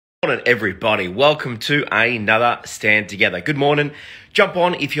Morning, everybody. Welcome to another Stand Together. Good morning. Jump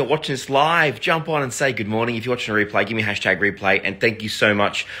on if you're watching this live. Jump on and say good morning. If you're watching a replay, give me hashtag replay. And thank you so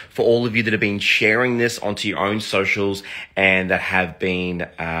much for all of you that have been sharing this onto your own socials and that have been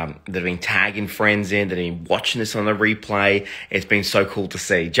tagging friends in, that have been watching this on the replay. It's been so cool to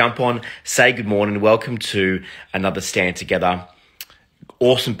see. Jump on, say good morning. Welcome to another Stand Together.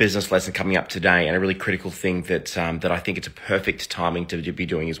 Awesome business lesson coming up today, and a really critical thing that I think it's a perfect timing to be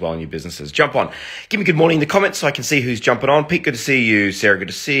doing as well in your businesses. Jump on. Give me good morning in the comments so I can see who's jumping on. Pete, good to see you. Sarah, good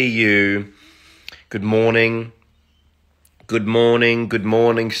to see you. Good morning. Good morning. Good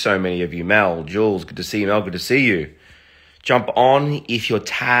morning. So many of you. Mel, Jules, good to see you. Mel, good to see you. Jump on. If your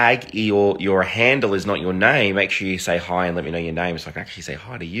tag, your handle is not your name, make sure you say hi and let me know your name so I can actually say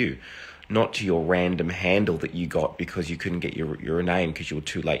hi to you. Not to your random handle that you got because you couldn't get your name because you were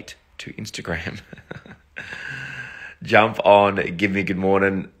too late to Instagram. Jump on, give me a good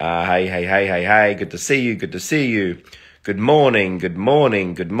morning. Hey. Good to see you. Good to see you. Good morning. Good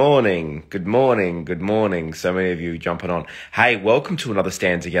morning. Good morning. Good morning. Good morning. So many of you jumping on. Hey, welcome to another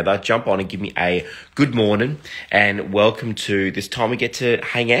Stand Together. Jump on and give me a good morning. And welcome to this time we get to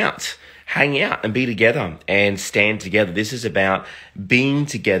hang out and be together and stand together. This is about being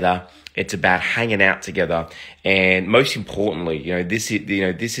together. It's about hanging out together, and most importantly, this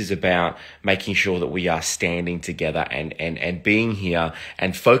is about making sure that we are standing together and being here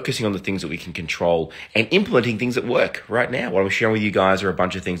and focusing on the things that we can control and implementing things that work right now. What I'm sharing with you guys are a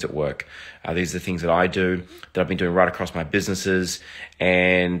bunch of things that work. These are the things that I do, that I've been doing right across my businesses,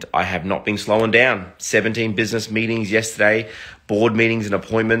 and I have not been slowing down. 17 business meetings yesterday, board meetings and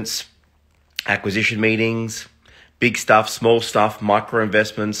appointments, acquisition meetings, big stuff, small stuff, micro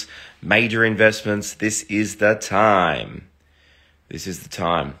investments, major investments. This is the time. This is the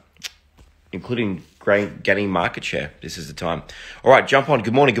time, including getting market share. This is the time. All right, jump on.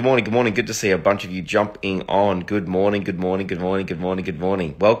 Good morning. Good to see a bunch of you jumping on. Good morning.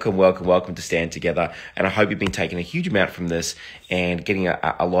 Welcome to Stand Together. And I hope you've been taking a huge amount from this and getting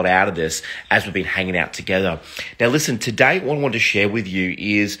a lot out of this as we've been hanging out together. Now, listen, today what I want to share with you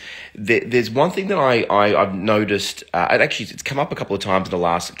is that there's one thing that I've noticed, and actually it's come up a couple of times in the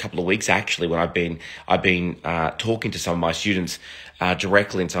last couple of weeks, actually, when I've been talking to some of my students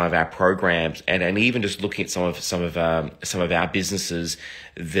directly in some of our programs, and even just looking at some of our businesses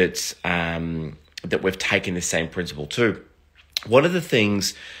that we've taken the same principle to. One of the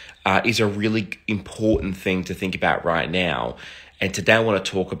things is a really important thing to think about right now. And today I want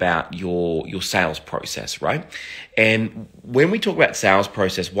to talk about your sales process, right? And when we talk about sales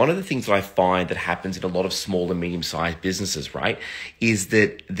process, one of the things that I find that happens in a lot of small and medium-sized businesses, right, is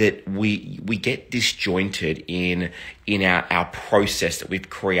that we get disjointed in our process that we've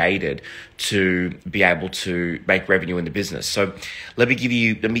created to be able to make revenue in the business. So let me give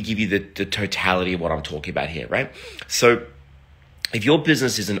you the totality of what I'm talking about here, right? So if your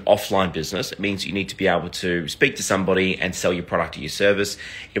business is an offline business, it means you need to be able to speak to somebody and sell your product or your service.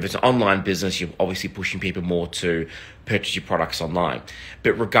 If it's an online business, you're obviously pushing people more to purchase your products online.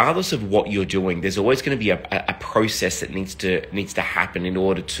 But regardless of what you're doing, there's always going to be a process that needs to happen in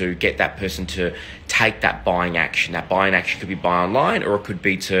order to get that person to take that buying action. That buying action could be buy online, or it could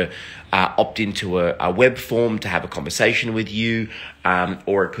be to opt into a web form to have a conversation with you,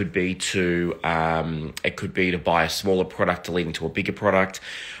 or it could be to buy a smaller product to lead into a bigger product.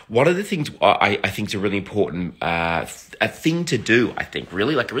 One of the things I think is a really important thing to do, I think,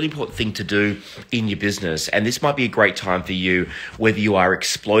 really like a really important thing to do in your business, and this might be a great time for you, whether you are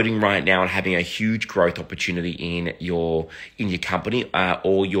exploding right now and having a huge growth opportunity in your company,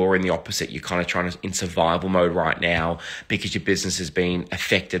 or you're in the opposite, you're kind of trying to in survival mode right now because your business has been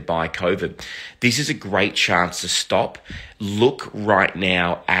affected by COVID. This is a great chance to stop, look right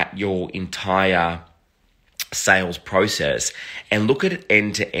now at your entire sales process and look at it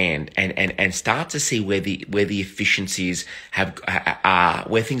end to end and start to see where the efficiencies are,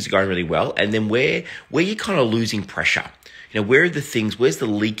 where things are going really well, and then where you're kind of losing pressure. Where are the things? Where's the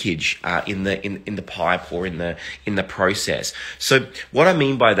leakage in the pipe or in the process? So what I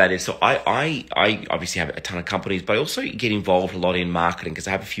mean by that is, so I obviously have a ton of companies, but I also get involved a lot in marketing because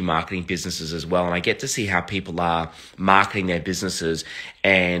I have a few marketing businesses as well, and I get to see how people are marketing their businesses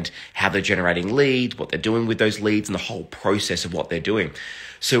and how they're generating leads, what they're doing with those leads, and the whole process of what they're doing.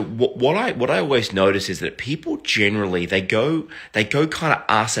 So what I always notice is that people generally they go kind of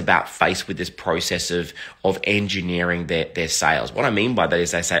ass about face with this process of engineering their sales. What I mean by that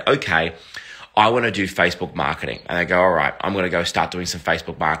is they say, okay, I want to do Facebook marketing. And they go, all right, I'm going to go start doing some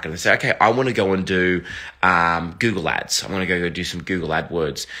Facebook marketing. They say, okay, I want to go and do Google ads. I'm going to go do some Google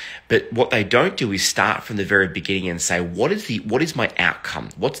AdWords. But what they don't do is start from the very beginning and say, what is my outcome?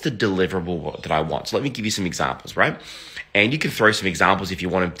 What's the deliverable that I want? So let me give you some examples, right? And you can throw some examples if you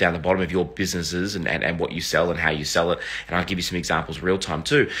want them down the bottom of your businesses and what you sell and how you sell it. And I'll give you some examples real time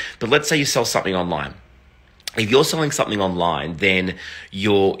too. But let's say you sell something online. If you're selling something online, then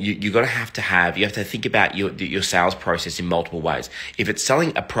you have to think about your sales process in multiple ways. If it's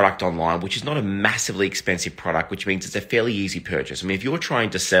selling a product online, which is not a massively expensive product, which means it's a fairly easy purchase. I mean, if you're trying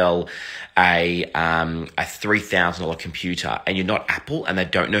to sell a $3,000 computer and you're not Apple and they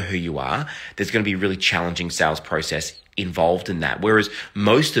don't know who you are, there's going to be a really challenging sales process involved in that. Whereas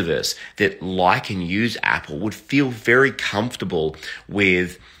most of us that like and use Apple would feel very comfortable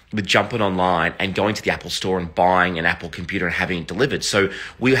with jumping online and going to the Apple store and buying an Apple computer and having it delivered. So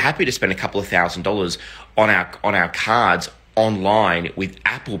we're happy to spend a couple of $1,000s on our cards online with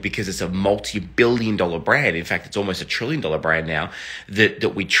Apple because it's a multi-billion-dollar brand. In fact, it's almost $1 trillion brand now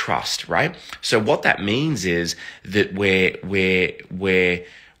that we trust, right? So what that means is that we're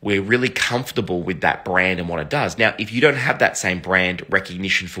really comfortable with that brand and what it does. Now, if you don't have that same brand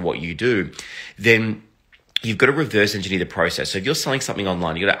recognition for what you do, then you've got to reverse engineer the process. So if you're selling something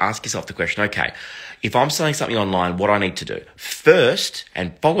online, you've got to ask yourself the question, okay, if I'm selling something online, what do I need to do? First,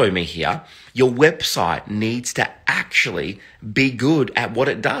 and follow me here, your website needs to actually be good at what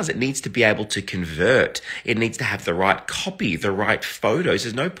it does. It needs to be able to convert. It needs to have the right copy, the right photos.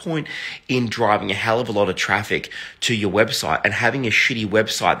 There's no point in driving a hell of a lot of traffic to your website and having a shitty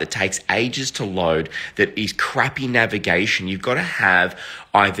website that takes ages to load, that is crappy navigation. You've got to have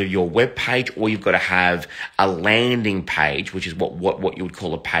either your web page or you've got to have a landing page, which is what you would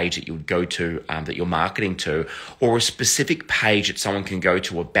call a page that you would go to, that you're marketing to, or a specific page that someone can go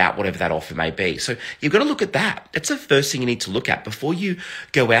to about whatever that offer may be. So you've got to look at that. That's the first thing you need to look at before you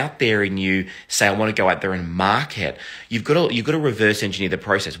go out there and you say, I want to go out there and market. You've got to reverse engineer the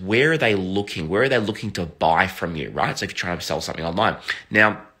process. Where are they looking? Where are they looking to buy from you, right? So if you're trying to sell something online.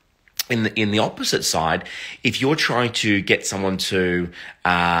 Now, in the opposite side, if you're trying to get someone to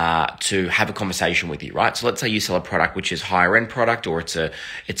have a conversation with you, right? So let's say you sell a product which is higher end product, or it's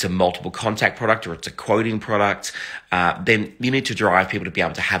a multiple contact product, or it's a quoting product. Then you need to drive people to be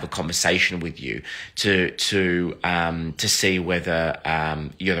able to have a conversation with you to see whether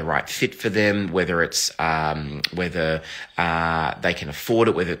you're the right fit for them, whether it's whether they can afford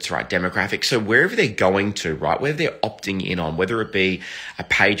it, whether it's the right demographic. So wherever they're going to, right, whether they're opting in on, whether it be a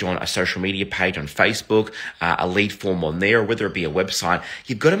page on a social media page on Facebook, a lead form on there, or whether it be a website,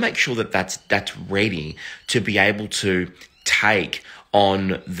 you've got to make sure that that's ready to be able to take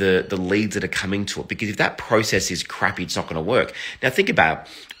on the leads that are coming to it. Because if that process is crappy, it's not going to work. Now think about,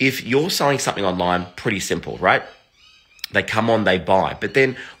 if you're selling something online, pretty simple, right? They come on, they buy. But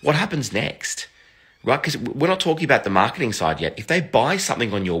then what happens next? Right? Because we're not talking about the marketing side yet. If they buy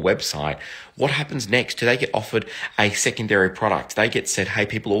something on your website, what happens next? Do they get offered a secondary product? Do they get said, hey,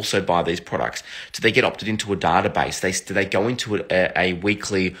 people also buy these products? Do they get opted into a database? Do they go into a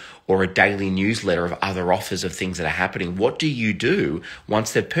weekly or a daily newsletter of other offers of things that are happening? What do you do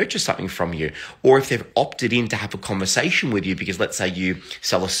once they've purchased something from you? Or if they've opted in to have a conversation with you, because let's say you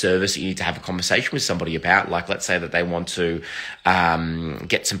sell a service you need to have a conversation with somebody about, like let's say that they want to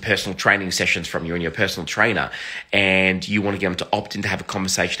get some personal training sessions from you and your personal trainer, and you want to get them to opt in to have a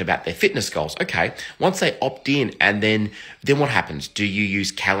conversation about their fitness goals. Okay, once they opt in, and then what happens? Do you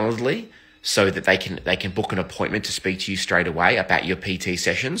use Calendly so that they can book an appointment to speak to you straight away about your PT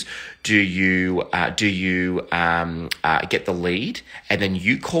sessions? Do you get the lead and then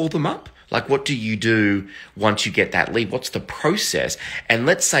you call them up? Like, what do you do once you get that lead? What's the process? And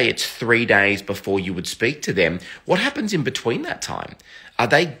let's say it's 3 days before you would speak to them. What happens in between that time? Are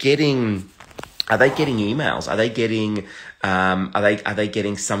they getting emails? Are they getting are they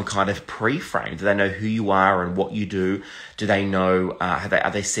getting some kind of pre-frame? Do they know who you are and what you do? Do they know?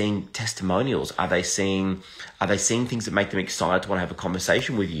 Are they seeing testimonials? Are they seeing things that make them excited to want to have a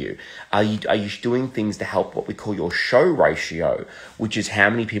conversation with you? Are you doing things to help what we call your show ratio, which is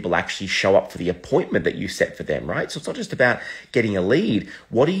how many people actually show up for the appointment that you set for them, right? So it's not just about getting a lead.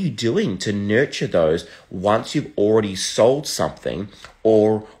 What are you doing to nurture those once you've already sold something,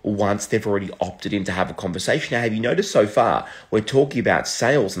 or once they've already opted in to have a conversation? Now, have you noticed so far, we're talking about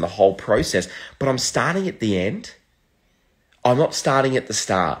sales and the whole process, but I'm starting at the end. I'm not starting at the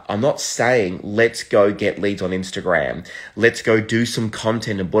start. I'm not saying, let's go get leads on Instagram. Let's go do some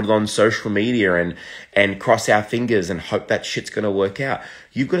content and put it on social media and cross our fingers and hope that shit's going to work out.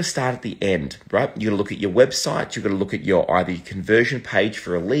 You've got to start at the end, right? You've got to look at your website. You've got to look at your either your conversion page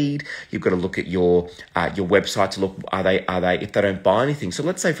for a lead. You've got to look at your website to look, are they, if they don't buy anything. So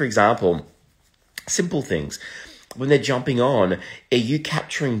let's say, for example, simple things. When they're jumping on, are you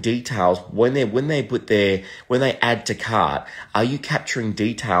capturing details when they add to cart? Are you capturing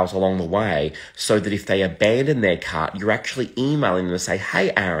details along the way so that if they abandon their cart, you're actually emailing them to say,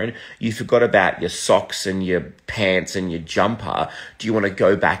 hey, Aaron, you forgot about your socks and your pants and your jumper. Do you want to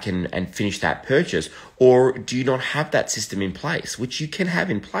go back and finish that purchase? Or do you not have that system in place, which you can have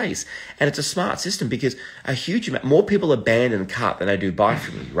in place? And it's a smart system because a huge amount, more people abandon cart than they do buy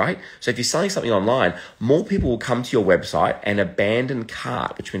from you, right? So if you're selling something online, more people will come to your website and abandon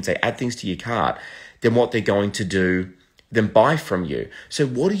cart, which means they add things to your cart, than what they're going to do, than buy from you. So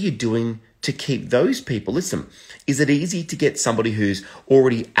what are you doing to keep those people? Listen, is it easy to get somebody who's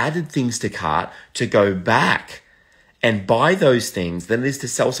already added things to cart to go back and buy those things than it is to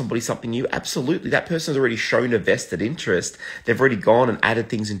sell somebody something new? Absolutely. That person's already shown a vested interest. They've already gone and added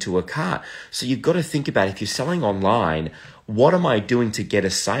things into a cart. So you've got to think about, if you're selling online, what am I doing to get a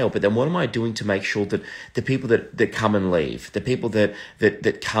sale? But then what am I doing to make sure that the people that come and leave, the people that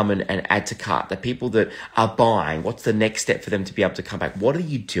come and add to cart, the people that are buying, what's the next step for them to be able to come back? What are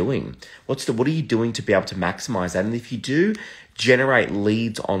you doing? What are you doing to be able to maximize that? And if you do generate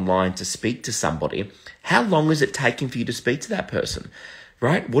leads online to speak to somebody, how long is it taking for you to speak to that person,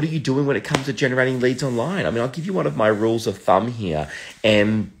 right? What are you doing when it comes to generating leads online? I mean, I'll give you one of my rules of thumb here.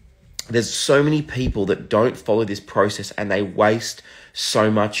 And there's so many people that don't follow this process and they waste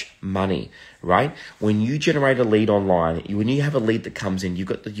so much money, right? When you generate a lead online, when you have a lead that comes in, you've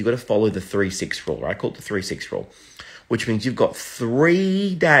got to follow the 3-6 rule, right? I call it the 3-6 rule, which means you've got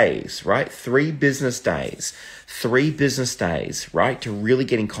 3 days, right? 3 business days, right? To really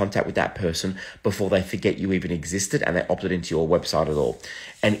get in contact with that person before they forget you even existed and they opted into your website at all.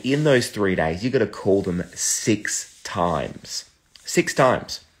 And in those 3 days, you've got to call them 6 times. 6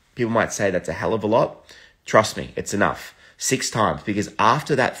 times. People might say that's a hell of a lot. Trust me, it's enough. 6 times, because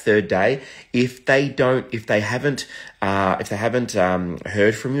after that 3rd day, if they haven't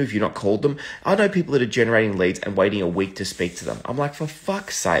heard from you, if you've not called them, I know people that are generating leads and waiting a week to speak to them. I'm like, for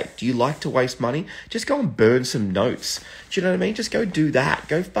fuck's sake, do you like to waste money? Just go and burn some notes. Do you know what I mean? Just go do that.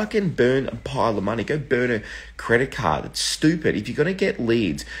 Go fucking burn a pile of money. Go burn a credit card. It's stupid. If you're going to get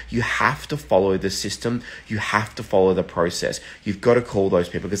leads, you have to follow the system. You have to follow the process. You've got to call those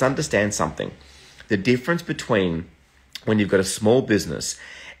people, because understand something. The difference between when you've got a small business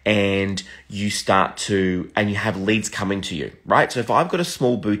and you have leads coming to you, right? So if I've got a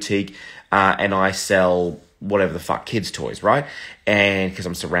small boutique and I sell whatever the fuck, kids' toys, right? And because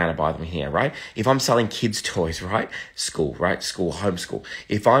I'm surrounded by them here, right? If I'm selling kids' toys, right? School, homeschool.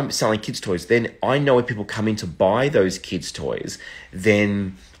 If I'm selling kids' toys, then I know if people come in to buy those kids' toys,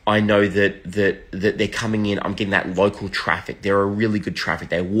 then I know that they're coming in, I'm getting that local traffic. They're a really good traffic.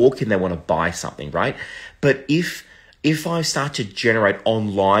 They walk in, they want to buy something, right? But if I start to generate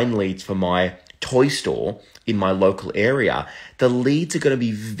online leads for my toy store in my local area, the leads are going to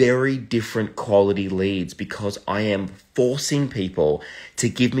be very different quality leads, because I am forcing people to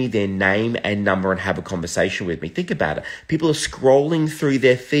give me their name and number and have a conversation with me. Think about it. People are scrolling through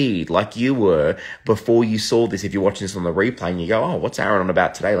their feed like you were before you saw this. If you're watching this on the replay and you go, oh, what's Aaron on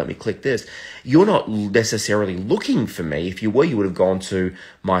about today? Let me click this. You're not necessarily looking for me. If you were, you would have gone to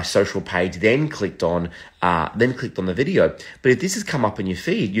my social page, then clicked on the video. But if this has come up in your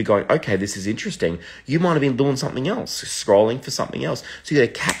feed, you're going, okay, this is interesting. You might have been doing something else, scrolling for something else. So you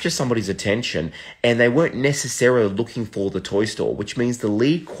got to capture somebody's attention, and they weren't necessarily looking for the toy store, which means the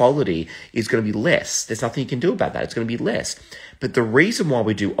lead quality is going to be less. There's nothing you can do about that. It's going to be less. But the reason why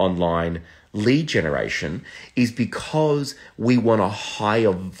we do online lead generation is because we want a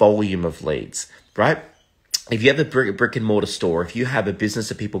higher volume of leads, right? If you have a brick and mortar store, if you have a business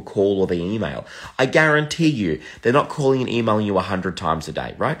that people call or they email, I guarantee you they're not calling and emailing you 100 times a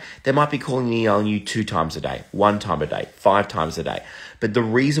day, right? They might be calling and emailing you 2 times a day, 1 time a day, 5 times a day. But the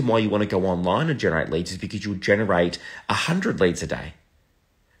reason why you want to go online and generate leads is because you'll generate 100 leads a day,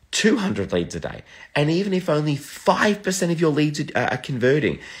 200 leads a day. And even if only 5% of your leads are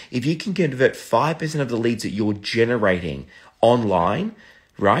converting, if you can convert 5% of the leads that you're generating online,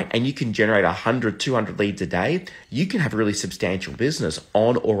 right? And you can generate 100, 200 leads a day, you can have a really substantial business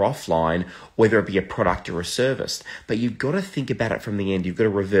on or offline, whether it be a product or a service. But you've got to think about it from the end. You've got to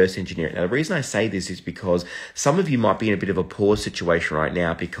reverse engineer it. Now, the reason I say this is because some of you might be in a bit of a poor situation right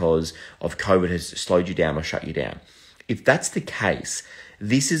now because of COVID has slowed you down or shut you down. If that's the case,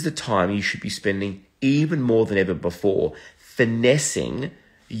 this is the time you should be spending even more than ever before finessing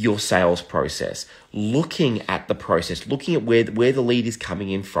your sales process, looking at the process, looking at where the lead is coming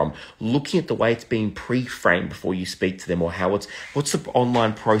in from, looking at the way it's being pre-framed before you speak to them, or what's the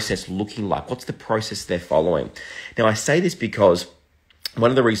online process looking like? What's the process they're following? Now, I say this because one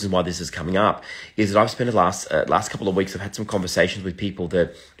of the reasons why this is coming up is that I've spent the last couple of weeks. I've had some conversations with people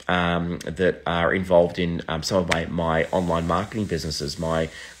that are involved in some of my online marketing businesses, my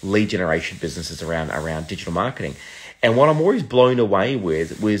lead generation businesses around digital marketing. And what I'm always blown away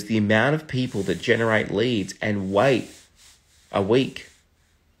with was the amount of people that generate leads and wait a week,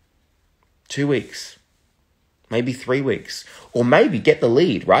 2 weeks, maybe 3 weeks, or maybe get the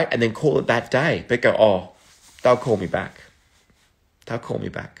lead, right? And then call it that day, but go, oh, they'll call me back. They'll call me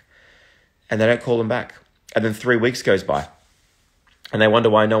back. And they don't call them back. And then 3 weeks goes by. And they wonder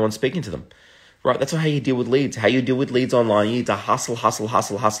why no one's speaking to them. Right? That's not how you deal with leads. How you deal with leads online, you need to hustle.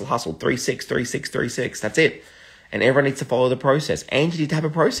 3-6. That's it. And everyone needs to follow the process. And you need to have a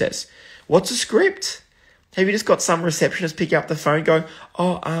process. What's a script? Have you just got some receptionist pick up the phone going,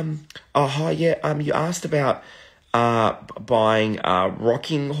 hi, yeah, you asked about buying a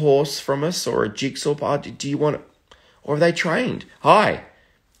rocking horse from us or a jigsaw part. Do you want it? Or are they trained? Hi,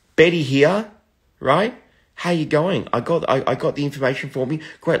 Betty here, right? How you going? I got the information for me.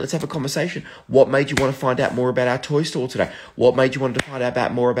 Great, let's have a conversation. What made you want to find out more about our toy store today? What made you want to find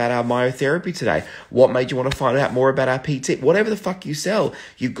out more about our myotherapy today? What made you want to find out more about our PT? Whatever the fuck you sell,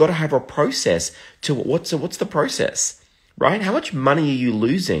 you've got to have a process to what's the process, right? How much money are you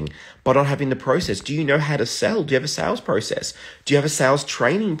losing by not having the process? Do you know how to sell? Do you have a sales process? Do you have a sales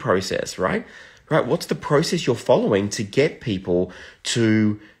training process, right? Right? What's the process you're following to get people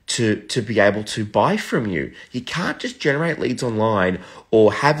to be able to buy from you? You can't just generate leads online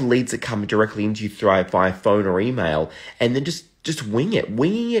or have leads that come directly into you via phone or email and then just wing it.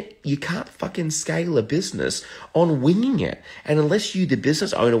 Winging it, you can't fucking scale a business on winging it. And unless you, the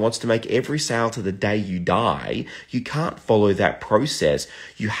business owner, wants to make every sale to the day you die, you can't follow that process.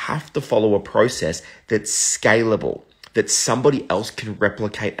 You have to follow a process that's scalable, that somebody else can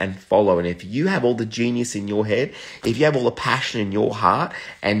replicate and follow. And if you have all the genius in your head, if you have all the passion in your heart,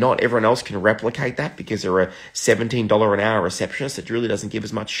 and not everyone else can replicate that because they're a $17 an hour receptionist that really doesn't give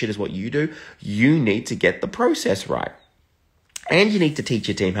as much shit as what you do, you need to get the process right. And you need to teach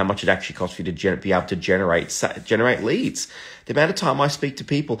your team how much it actually costs for you to be able to generate leads. The amount of time I speak to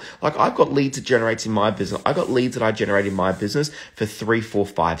people, like I've got leads that generates in my business. I got leads that I generate in my business for 3, 4,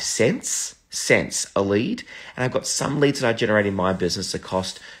 5 cents a lead. And I've got some leads that I generate in my business that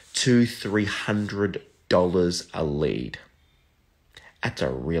cost $200-300 a lead. That's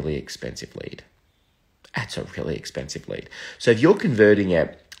a really expensive lead. So if you're converting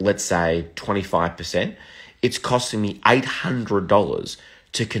at, let's say, 25%, it's costing me $800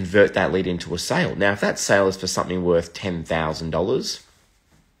 to convert that lead into a sale. Now, if that sale is for something worth $10,000,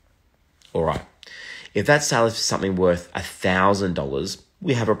 all right. If that sale is for something worth $1,000,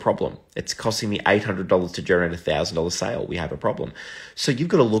 we have a problem. It's costing me $800 to generate a $1,000 sale. We have a problem. So you've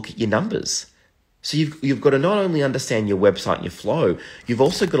got to look at your numbers. So you've got to not only understand your website and your flow, you've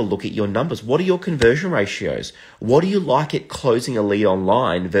also got to look at your numbers. What are your conversion ratios? What do you like at closing a lead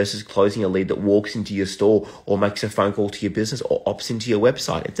online versus closing a lead that walks into your store or makes a phone call to your business or opts into your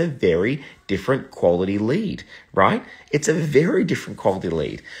website? It's a very different quality lead, right? It's a very different quality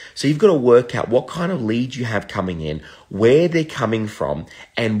lead. So you've got to work out what kind of leads you have coming in, where they're coming from,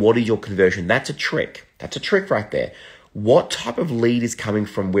 and what are your conversion. That's a trick. That's a trick right there. What type of lead is coming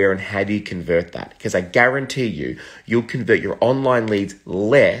from where and how do you convert that? Because I guarantee you'll convert your online leads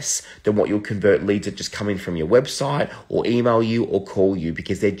less than what you'll convert leads that just come in from your website or email you or call you,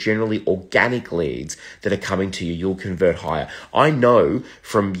 because they're generally organic leads that are coming to you. You'll convert higher. I know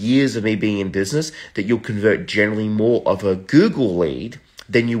from years of me being in business that you'll convert generally more of a Google lead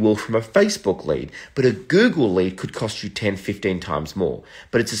than you will from a Facebook lead. But a Google lead could cost you 10, 15 times more.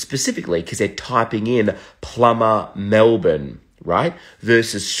 But it's a specific lead because they're typing in plumber Melbourne, right?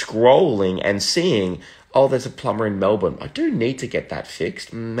 Versus scrolling and seeing, oh, there's a plumber in Melbourne. I do need to get that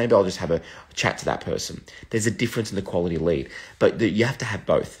fixed. Maybe I'll just have a chat to that person. There's a difference in the quality lead. But you have to have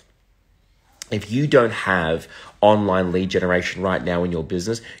both. If you don't have online lead generation right now in your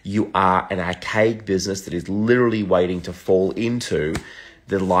business, you are an archaic business that is literally waiting to fall into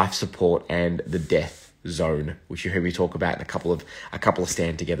the life support and the death zone, which you heard me talk about in a couple of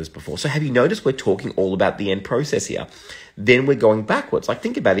stand-togethers before. So have you noticed we're talking all about the end process here? then we're going backwards. Like,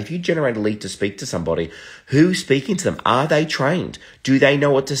 think about it. If you generate a lead to speak to somebody, who's speaking to them? Are they trained? Do they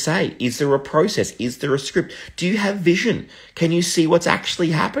know what to say? Is there a process? Is there a script? Do you have vision? Can you see what's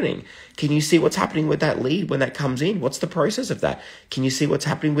actually happening? Can you see what's happening with that lead when that comes in? What's the process of that? Can you see what's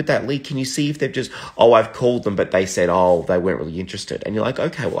happening with that lead? Can you see if they've just, I've called them, but they said, they weren't really interested. And you're like,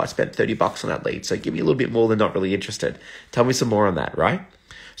 okay, well, I spent $30 on that lead. So give me a little bit more than not really interested. Tell me some more on that, right?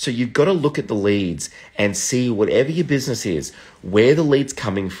 So you've got to look at the leads and see whatever your business is, where the lead's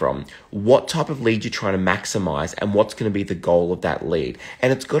coming from, what type of lead you're trying to maximize, and what's going to be the goal of that lead.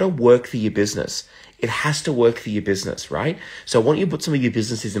 And it's got to work for your business. It has to work for your business, right? So I want you to put some of your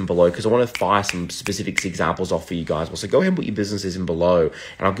businesses in below, because I want to fire some specific examples off for you guys. So go ahead and put your businesses in below,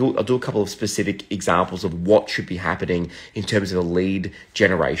 and I'll do a couple of specific examples of what should be happening in terms of the lead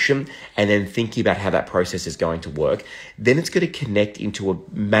generation, and then thinking about how that process is going to work. Then it's going to connect into a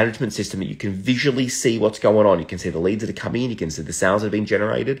management system that you can visually see what's going on. You can see the leads that are coming in, you can see the sales that have been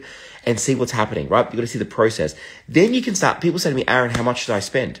generated, and see what's happening, right? You've got to see the process. Then you can start, people say to me, Aaron, how much should I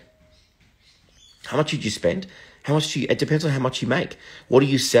spend? How much did you spend? It depends on how much you make. What do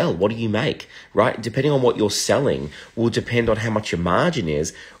you sell? What do you make, right? Depending on what you're selling will depend on how much your margin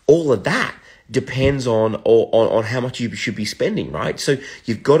is. All of that depends on how much you should be spending, right? So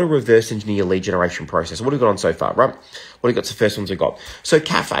you've got to reverse engineer your lead generation process. What have we got on so far, right? What have we got? The first ones we've got. So a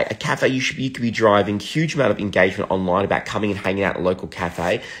cafe, you could be driving huge amount of engagement online about coming and hanging out at a local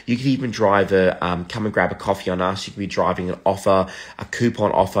cafe. You could even drive come and grab a coffee on us. You could be driving an offer, a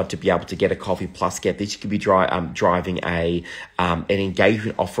coupon offer to be able to get a coffee plus get this. You could be driving an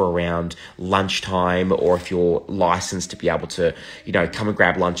engagement offer around lunchtime, or if you're licensed to be able to, come and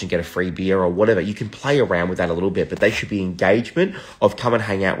grab lunch and get a free beer or whatever. You can play around with that a little bit, but they should be engagement of come and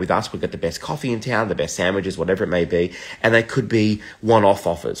hang out with us. We've got the best coffee in town, the best sandwiches, whatever it may be. And they could be one-off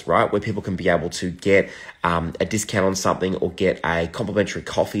offers, right? Where people can be able to get a discount on something, or get a complimentary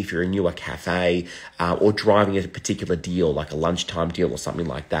coffee if you're a newer cafe, or driving a particular deal, like a lunchtime deal or something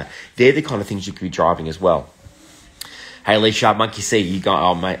like that. They're the kind of things you could be driving as well. Hey, Lee Sharp, Monkey C,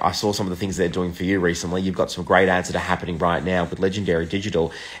 mate, I saw some of the things they're doing for you recently. You've got some great ads that are happening right now with Legendary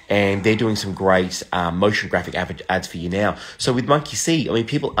Digital, and they're doing some great motion graphic ads for you now. So with Monkey C,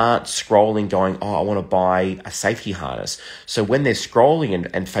 people aren't scrolling going, I want to buy a safety harness. So when they're scrolling,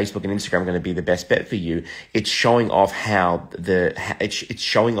 and Facebook and Instagram are going to be the best bet for you, it's showing off how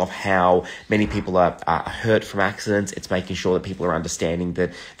many people are hurt from accidents. It's making sure that people are understanding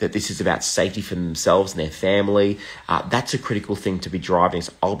that this is about safety for themselves and their family. That's a critical thing to be driving.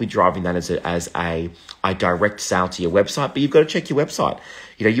 So I'll be driving that as a direct sale to your website, but you've got to check your website.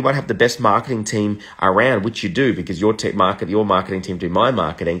 You might have the best marketing team around, which you do, because your marketing team do my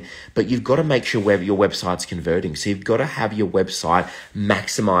marketing, but you've got to make sure your website's converting. So you've got to have your website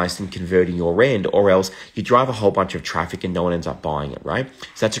maximized and converting your end, or else you drive a whole bunch of traffic and no one ends up buying it, right?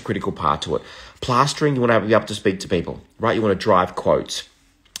 So that's a critical part to it. Plastering, you want to be able to speak to people, right? You want to drive quotes.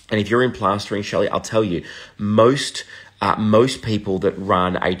 And if you're in plastering, Shelley, I'll tell you, most people that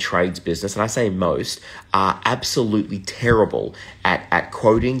run a trades business, and I say most, are absolutely terrible at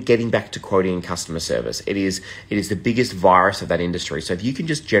quoting, getting back to quoting and customer service. It is the biggest virus of that industry. So if you can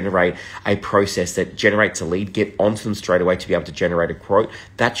just generate a process that generates a lead, get onto them straight away to be able to generate a quote,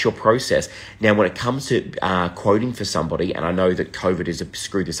 that's your process. Now, when it comes to quoting for somebody, and I know that COVID has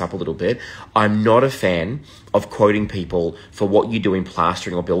screwed this up a little bit, I'm not a fan of quoting people for what you do in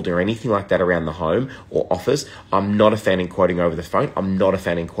plastering or building or anything like that around the home or office. I'm not a fan in quoting over the phone. I'm not a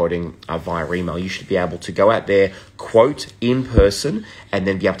fan in quoting via email. You should be able to go out there, quote in person, and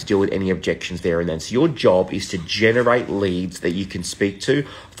then be able to deal with any objections there and then. So your job is to generate leads that you can speak to,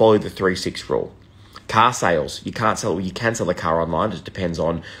 follow the 3-6 rule. Car sales, you can sell a car online. It depends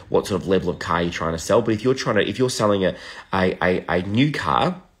on what sort of level of car you're trying to sell. But if you're selling a new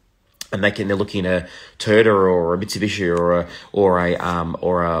car, and they're looking at a Toyota or a Mitsubishi or a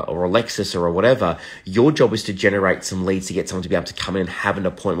Lexus or whatever, your job is to generate some leads to get someone to be able to come in and have an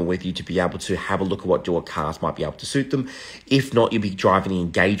appointment with you to be able to have a look at what your cars might be able to suit them. If not, you'll be driving an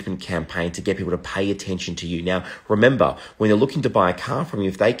engagement campaign to get people to pay attention to you. Now, remember, when they're looking to buy a car from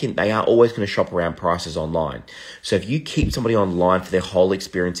you, they are always going to shop around prices online. So if you keep somebody online for their whole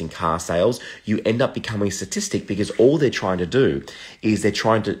experience in car sales, you end up becoming a statistic, because all they're trying to do is they're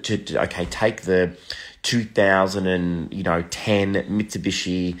trying to take the 2010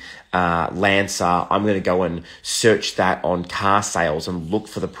 Mitsubishi Lancer, I'm going to go and search that on car sales and look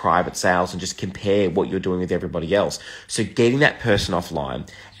for the private sales and just compare what you're doing with everybody else. So getting that person offline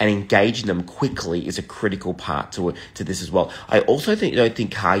and engaging them quickly is a critical part to this as well. I also don't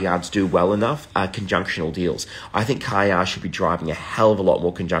think car yards do well enough conjunctional deals. I think car yards should be driving a hell of a lot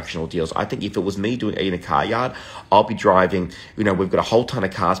more conjunctional deals. I think if it was me doing it in a car yard, I'll be driving, we've got a whole ton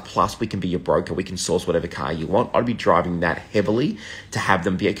of cars, plus we can be your broker. We can source whatever car you want. I'd be driving that heavily to have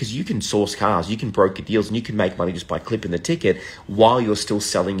them be, because you can source cars, you can broker deals, and you can make money just by clipping the ticket while you're still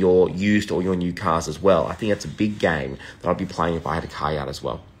selling your used or your new cars as well. I think that's a big game that I'd be playing if I had a car yard as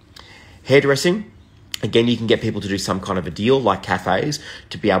well. Hairdressing. Again, you can get people to do some kind of a deal like cafes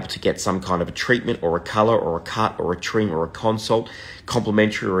to be able to get some kind of a treatment or a color or a cut or a trim or a consult,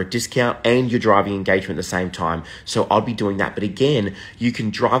 complimentary or a discount, and you're driving engagement at the same time. So I'll be doing that. But again, you can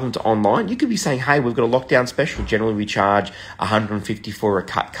drive them to online. You could be saying, hey, we've got a lockdown special. Generally, we charge $150 for a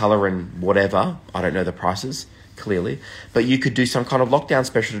cut, color, and whatever. I don't know the prices clearly, but you could do some kind of lockdown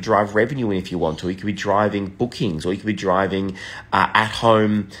special to drive revenue in if you want to. You could be driving bookings, or you could be driving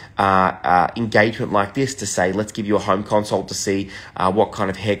at-home engagement like this to say, let's give you a home consult to see what kind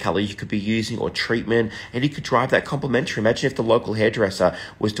of hair color you could be using or treatment, and you could drive that complimentary. Imagine if the local hairdresser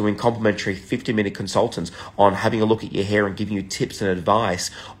was doing complimentary 50-minute consultants on having a look at your hair and giving you tips and advice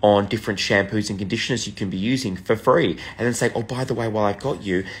on different shampoos and conditioners you can be using for free, and then say, oh, by the way, while I've got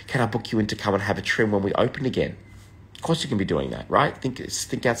you, can I book you in to come and have a trim when we open again? Of course you can be doing that, right?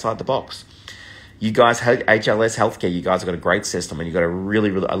 Think outside the box. You guys, HLS Healthcare, you guys have got a great system, and you've got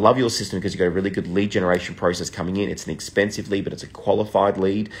I love your system because you've got a really good lead generation process coming in. It's an expensive lead, but it's a qualified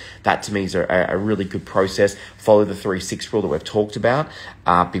lead. That to me is a really good process. Follow the 3-6 rule that we've talked about.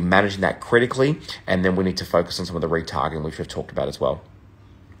 Be managing that critically, and then we need to focus on some of the retargeting, which we've talked about as well.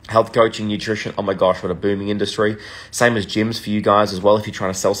 Health coaching, nutrition, oh my gosh, what a booming industry. Same as gyms for you guys as well. If you're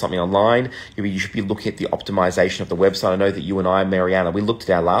trying to sell something online, you should be looking at the optimization of the website. I know that you and I, Mariana, we looked at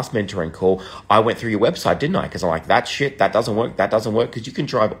our last mentoring call. I went through your website, didn't I? Because I'm like, that doesn't work, because you can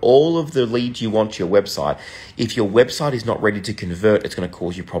drive all of the leads you want to your website. If your website is not ready to convert, it's going to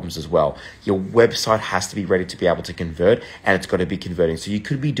cause you problems as well. Your website has to be ready to be able to convert, and it's got to be converting. So you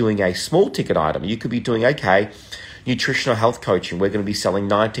could be doing a small ticket item. You could be doing, okay, nutritional health coaching. We're going to be selling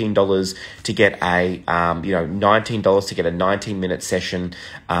 $19 to get a $19 to get a 19-minute session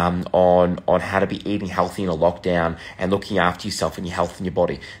on how to be eating healthy in a lockdown and looking after yourself and your health and your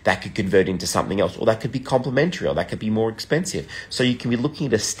body. That could convert into something else, or that could be complimentary, or that could be more expensive. So you can be looking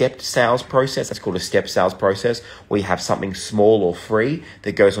at a stepped sales process. That's called a step sales process, where you have something small or free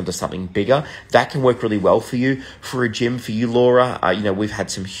that goes on to something bigger. That can work really well for you. For a gym, for you, Laura, we've had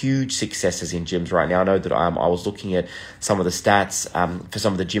some huge successes in gyms right now. I know that I was looking at some of the stats for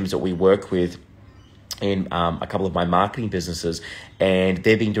some of the gyms that we work with in a couple of my marketing businesses, and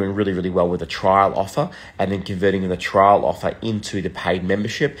they've been doing really, really well with a trial offer, and then converting the trial offer into the paid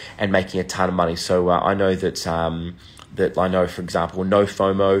membership and making a ton of money. So I know that for example, No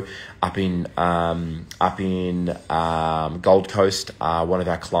FOMO up in Gold Coast, one of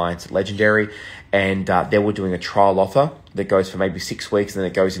our clients at Legendary, and they were doing a trial offer that goes for maybe 6 weeks, and then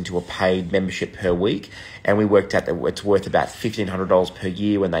it goes into a paid membership per week. And we worked out that it's worth about $1,500 per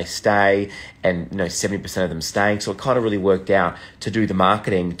year when they stay, and 70% of them staying. So it kind of really worked out to do the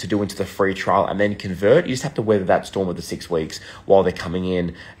marketing, to do into the free trial, and then convert. You just have to weather that storm of the 6 weeks while they're coming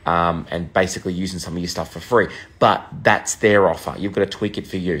in and basically using some of your stuff for free. But that's their offer. You've got to tweak it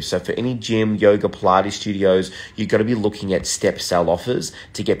for you. So for any gym, yoga, Pilates studios, you've got to be looking at step sale offers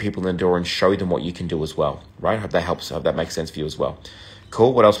to get people in the door and show them what you can do as well, right? Hope that helps. Hope that makes sense for you as well.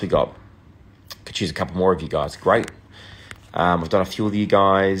 Cool. What else we got? Could choose a couple more of you guys. Great. I've done a few of you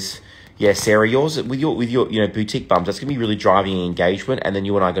guys. Yeah, Sarah, yours with your boutique bums, that's gonna be really driving engagement, and then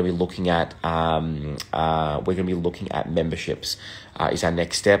you and I are gonna be looking at memberships. Is our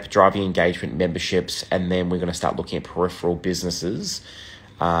next step, driving engagement, memberships, and then we're gonna start looking at peripheral businesses.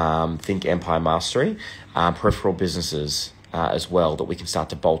 Think Empire Mastery, peripheral businesses as well, that we can start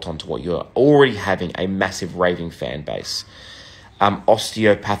to bolt onto what you're already having a massive raving fan base.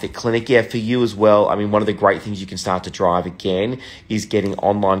 Osteopathic clinic, yeah, for you as well. I mean, one of the great things you can start to drive again is getting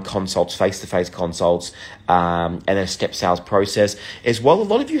online consults, face-to-face consults, and then a step sales process as well. A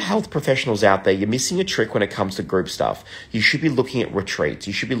lot of you health professionals out there, you're missing a trick when it comes to group stuff. You should be looking at retreats.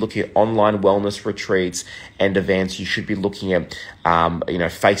 You should be looking at online wellness retreats and events. You should be looking at,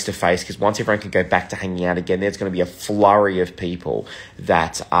 face-to-face, because once everyone can go back to hanging out again, there's going to be a flurry of people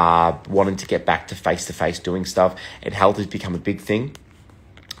that are wanting to get back to face-to-face doing stuff, and health has become a big thing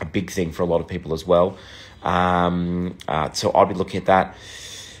for a lot of people as well. So I'll be looking at that.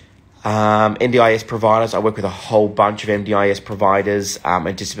 NDIS providers, I work with a whole bunch of NDIS providers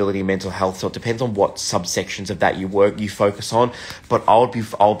and disability and mental health. So it depends on what subsections of that you focus on. But I'll be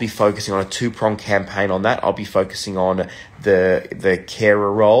focusing on a two-pronged campaign on that. I'll be focusing on the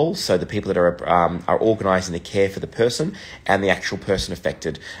carer role, so the people that are organising the care for the person and the actual person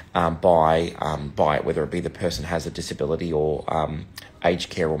affected by it, whether it be the person has a disability or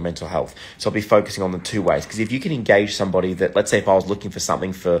aged care or mental health. So I'll be focusing on the two ways, because if you can engage somebody that, let's say if I was looking for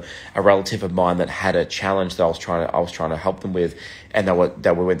something for a relative of mine that had a challenge that I was trying to help them with, and they were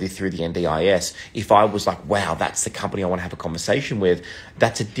through the NDIS, if I was like, wow, that's the company I want to have a conversation with,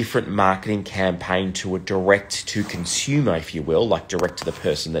 that's a different marketing campaign to a direct to consumer, if you will, like direct to the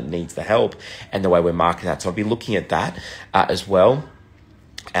person that needs the help, and the way we're marketing that. So I'll be looking at that as well.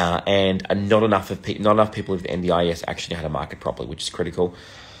 And not enough people with NDIS actually know how to market properly, which is critical.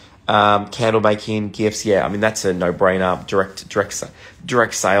 Candle making, gifts, yeah, I mean, that's a no-brainer.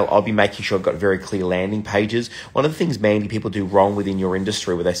 Direct sale, I'll be making sure I've got very clear landing pages. One of the things, Mandy, people do wrong within your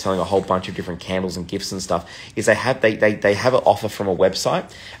industry where they're selling a whole bunch of different candles and gifts and stuff is they have an offer from a website,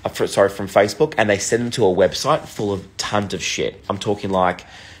 from Facebook, and they send them to a website full of tons of shit. I'm talking like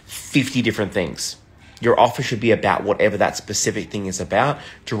 50 different things. Your offer should be about whatever that specific thing is about.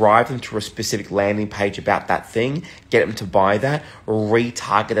 Drive them to a specific landing page about that thing. Get them to buy that.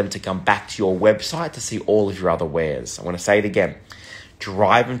 Retarget them to come back to your website to see all of your other wares. I want to say it again.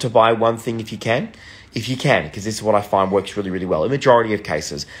 Drive them to buy one thing if you can. Because this is what I find works really, really well. In the majority of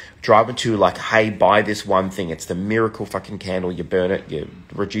cases, drive them to like, hey, buy this one thing. It's the miracle fucking candle. You burn it, you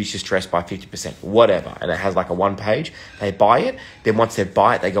reduce your stress by 50%, whatever. And it has like a one page. They buy it. Then once they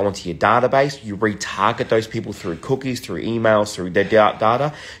buy it, they go onto your database. You retarget those people through cookies, through emails, through their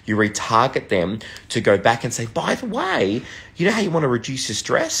data. You retarget them to go back and say, by the way, you know how you want to reduce your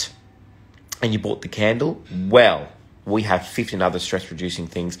stress? And you bought the candle? Well, we have 15 other stress-reducing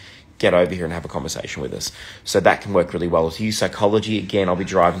things. Get over here and have a conversation with us. So that can work really well. To use psychology, again, I'll be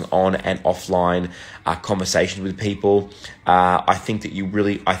driving on and offline conversations with people. I think that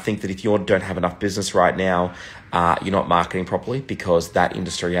if you don't have enough business right now, you're not marketing properly, because that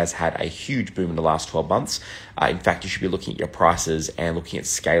industry has had a huge boom in the last 12 months. In fact, you should be looking at your prices and looking at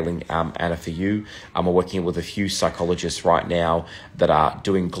scaling. Anna, for you, we're working with a few psychologists right now that are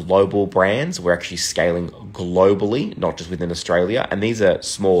doing global brands. We're actually scaling globally, not just within Australia. And these are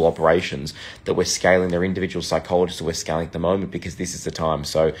small operations that we're scaling. They're individual psychologists that we're scaling at the moment, because this is the time.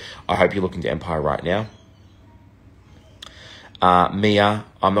 So I hope you're looking to Empire right now. Mia,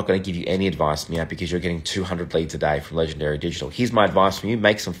 I'm not going to give you any advice, Mia, because you're getting 200 leads a day from Legendary Digital. Here's my advice from you.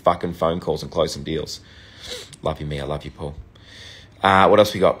 Make some fucking phone calls and close some deals. Love you, Mia. Love you, Paul. What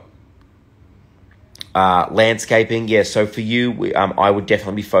else we got? Landscaping, yeah. So for you, I would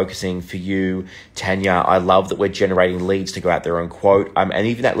definitely be focusing for you, Tanya. I love that we're generating leads to go out there and quote. And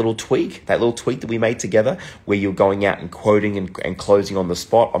even that little tweak that we made together, where you're going out and quoting and closing on the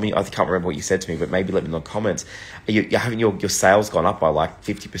spot. I mean, I can't remember what you said to me, but maybe let me know in the comments. You're having your sales gone up by like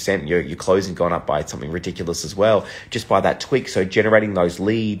 50%. Your closing gone up by something ridiculous as well, just by that tweak. So generating those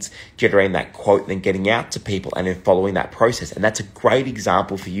leads, generating that quote, and then getting out to people, and then following that process. And that's a great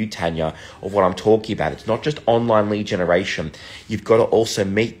example for you, Tanya, of what I'm talking about. It's not just online lead generation. You've got to also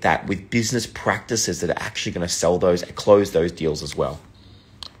meet that with business practices that are actually going to sell those and close those deals as well.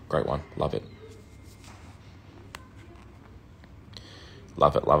 Great one. Love it.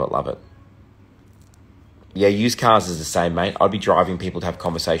 Love it, love it, love it. Yeah, used cars is the same, mate. I'd be driving people to have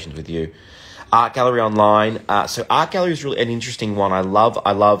conversations with you. Art Gallery online. So Art Gallery is really an interesting one. I love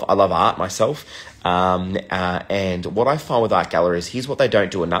art myself. And what I find with Art Gallery is, here's what they don't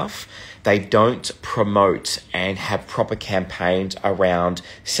do enough. They don't promote and have proper campaigns around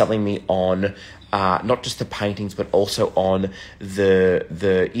selling me on not just the paintings, but also on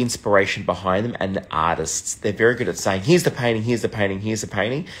the inspiration behind them and the artists. They're very good at saying, here's the painting, here's the painting, here's the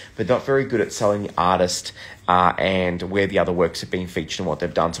painting, but not very good at selling the artist and where the other works have been featured and what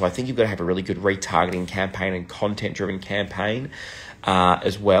they've done. So I think you've got to have a really good retargeting campaign and content-driven campaign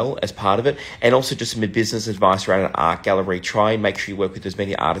as well as part of it. And also just some business advice around an art gallery. Try and make sure you work with as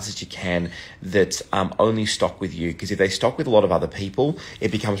many artists as you can that only stock with you, because if they stock with a lot of other people, it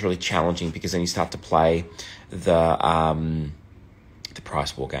becomes really challenging, because then you start to play the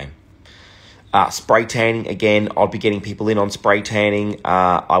price war game. Spray tanning, again, I'll be getting people in on spray tanning.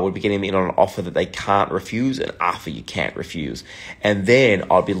 I would be getting them in on an offer that they can't refuse, an offer you can't refuse. And then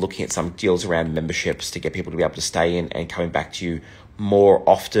I'll be looking at some deals around memberships to get people to be able to stay in and coming back to you more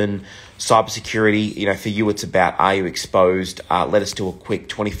often. Cybersecurity, for you, it's about, are you exposed? Let us do a quick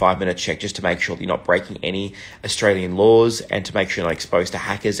 25-minute check just to make sure that you're not breaking any Australian laws and to make sure you're not exposed to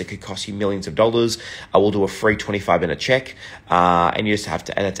hackers. It could cost you millions of dollars. I will do a free 25-minute check, and you just have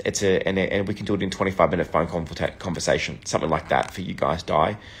to, and we can do it in 25-minute phone conversation, something like that for you guys,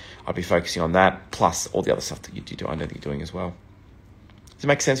 Di. I'll be focusing on that, plus all the other stuff that you do, I know that you're doing as well. Does it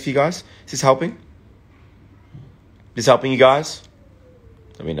make sense for you guys? Is this helping? Is this helping you guys?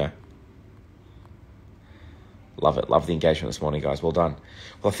 Let me know. Love it. Love the engagement this morning, guys. Well done.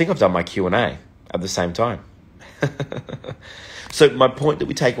 Well, I think I've done my Q&A at the same time. So my point that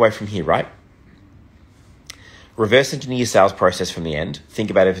we take away from here, right? Reverse engineer your sales process from the end. Think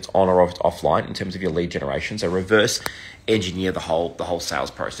about if it's on or if it's offline in terms of your lead generation. So reverse engineer the whole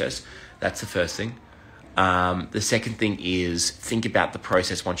sales process. That's the first thing. The second thing is think about the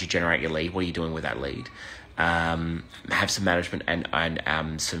process once you generate your lead. What are you doing with that lead? Have some management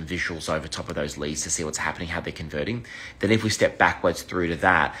and some visuals over top of those leads to see what's happening, how they're converting. Then if we step backwards through to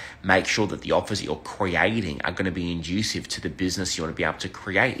that, make sure that the offers that you're creating are going to be conducive to the business you want to be able to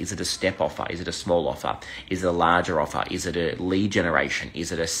create. Is it a step offer? Is it a small offer? Is it a larger offer? Is it a lead generation?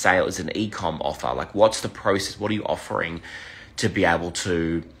 Is it a sale? Is it an e-com offer? Like, what's the process? What are you offering to be able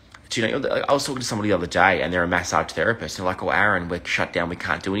to... I was talking to somebody the other day and they're a massage therapist. And they're like, "Oh, Aaron, we're shut down. We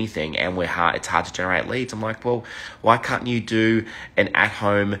can't do anything. And it's hard to generate leads." I'm like, well, why can't you do an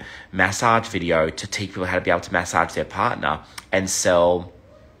at-home massage video to teach people how to be able to massage their partner and sell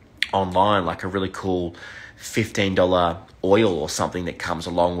online like a really cool $15 oil or something that comes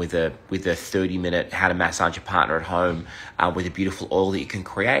along with a 30-minute how to massage your partner at home with a beautiful oil that you can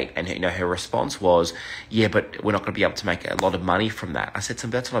create. And her response was, "Yeah, but we're not going to be able to make a lot of money from that." I said to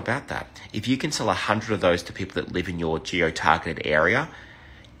them, "That's not about that. If you can sell 100 of those to people that live in your geo-targeted area,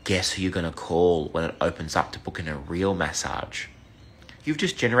 guess who you're going to call when it opens up to book in a real massage? You've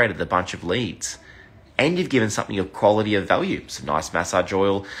just generated a bunch of leads. And you've given something of quality of value, some nice massage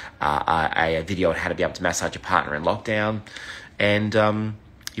oil, a video on how to be able to massage your partner in lockdown, and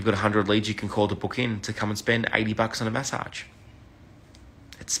you've got 100 leads you can call to book in to come and spend $80 on a massage.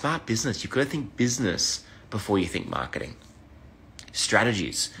 It's smart business. You've got to think business before you think marketing.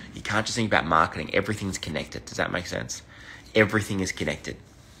 Strategies. You can't just think about marketing. Everything's connected. Does that make sense? Everything is connected.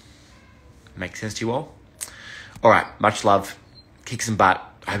 Make sense to you all? All right. Much love. Kick some butt.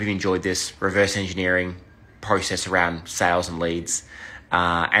 I hope you enjoyed this reverse engineering process around sales and leads.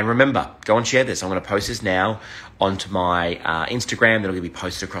 And remember, go and share this. I'm going to post this now onto my Instagram. That'll be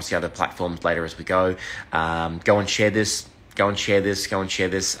posted across the other platforms later as we go. Go and share this. Go and share this. Go and share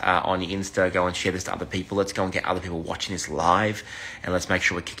this on your Insta. Go and share this to other people. Let's go and get other people watching this live. And let's make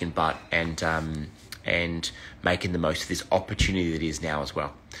sure we're kicking butt and making the most of this opportunity that is now as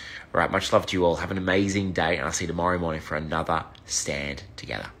well. All right, much love to you all. Have an amazing day, and I'll see you tomorrow morning for another Stand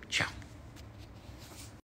Together. Ciao.